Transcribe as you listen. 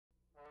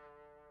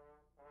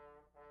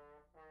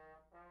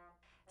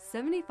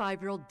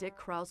75-year-old Dick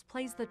Krause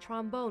plays the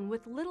trombone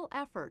with little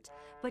effort,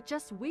 but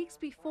just weeks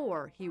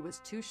before, he was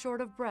too short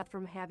of breath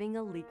from having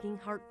a leaking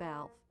heart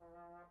valve.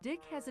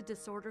 Dick has a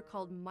disorder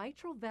called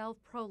mitral valve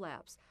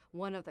prolapse,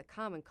 one of the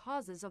common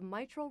causes of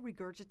mitral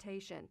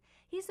regurgitation.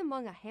 He's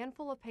among a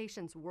handful of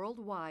patients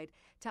worldwide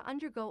to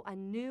undergo a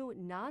new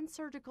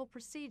non-surgical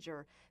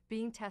procedure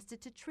being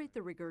tested to treat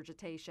the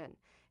regurgitation.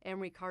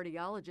 Emory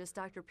cardiologist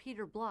Dr.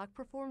 Peter Block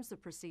performs the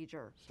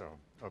procedure. So,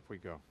 up we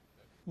go.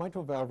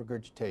 Mitral valve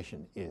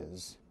regurgitation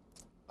is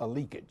a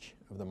leakage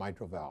of the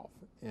mitral valve,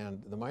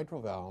 and the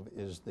mitral valve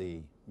is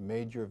the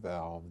major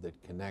valve that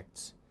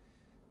connects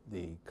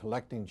the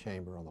collecting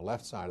chamber on the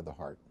left side of the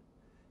heart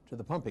to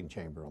the pumping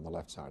chamber on the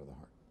left side of the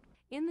heart.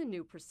 In the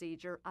new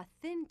procedure, a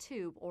thin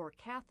tube or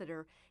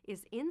catheter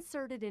is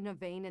inserted in a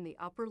vein in the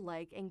upper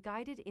leg and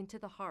guided into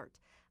the heart.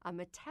 A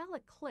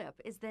metallic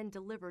clip is then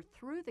delivered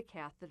through the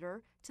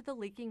catheter to the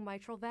leaking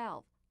mitral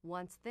valve.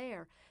 Once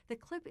there, the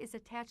clip is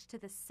attached to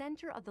the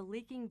center of the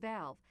leaking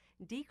valve,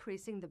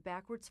 decreasing the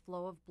backwards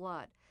flow of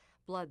blood.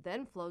 Blood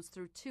then flows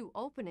through two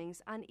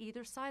openings on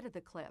either side of the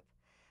clip.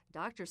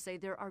 Doctors say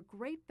there are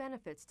great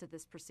benefits to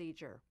this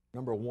procedure.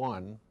 Number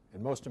one,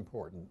 and most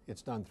important,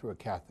 it's done through a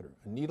catheter,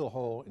 a needle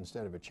hole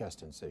instead of a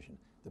chest incision.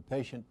 The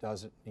patient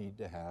doesn't need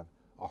to have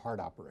a heart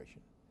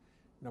operation.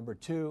 Number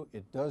two,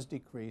 it does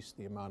decrease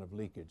the amount of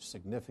leakage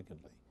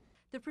significantly.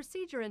 The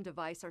procedure and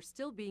device are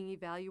still being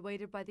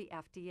evaluated by the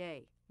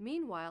FDA.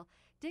 Meanwhile,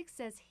 Dick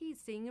says he's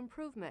seeing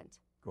improvement.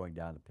 Going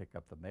down to pick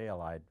up the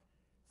mail,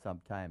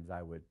 sometimes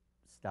I would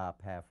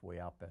stop halfway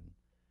up and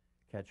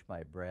catch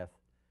my breath.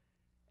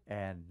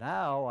 And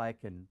now I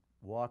can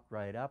walk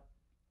right up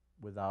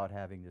without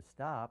having to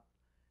stop.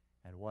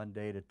 And one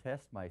day to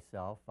test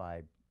myself,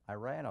 I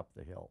ran up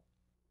the hill.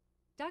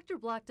 Dr.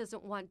 Block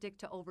doesn't want Dick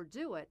to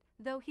overdo it,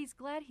 though he's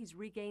glad he's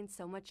regained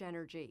so much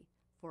energy.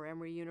 For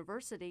Emory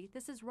University,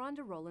 this is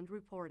Rhonda Rowland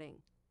reporting.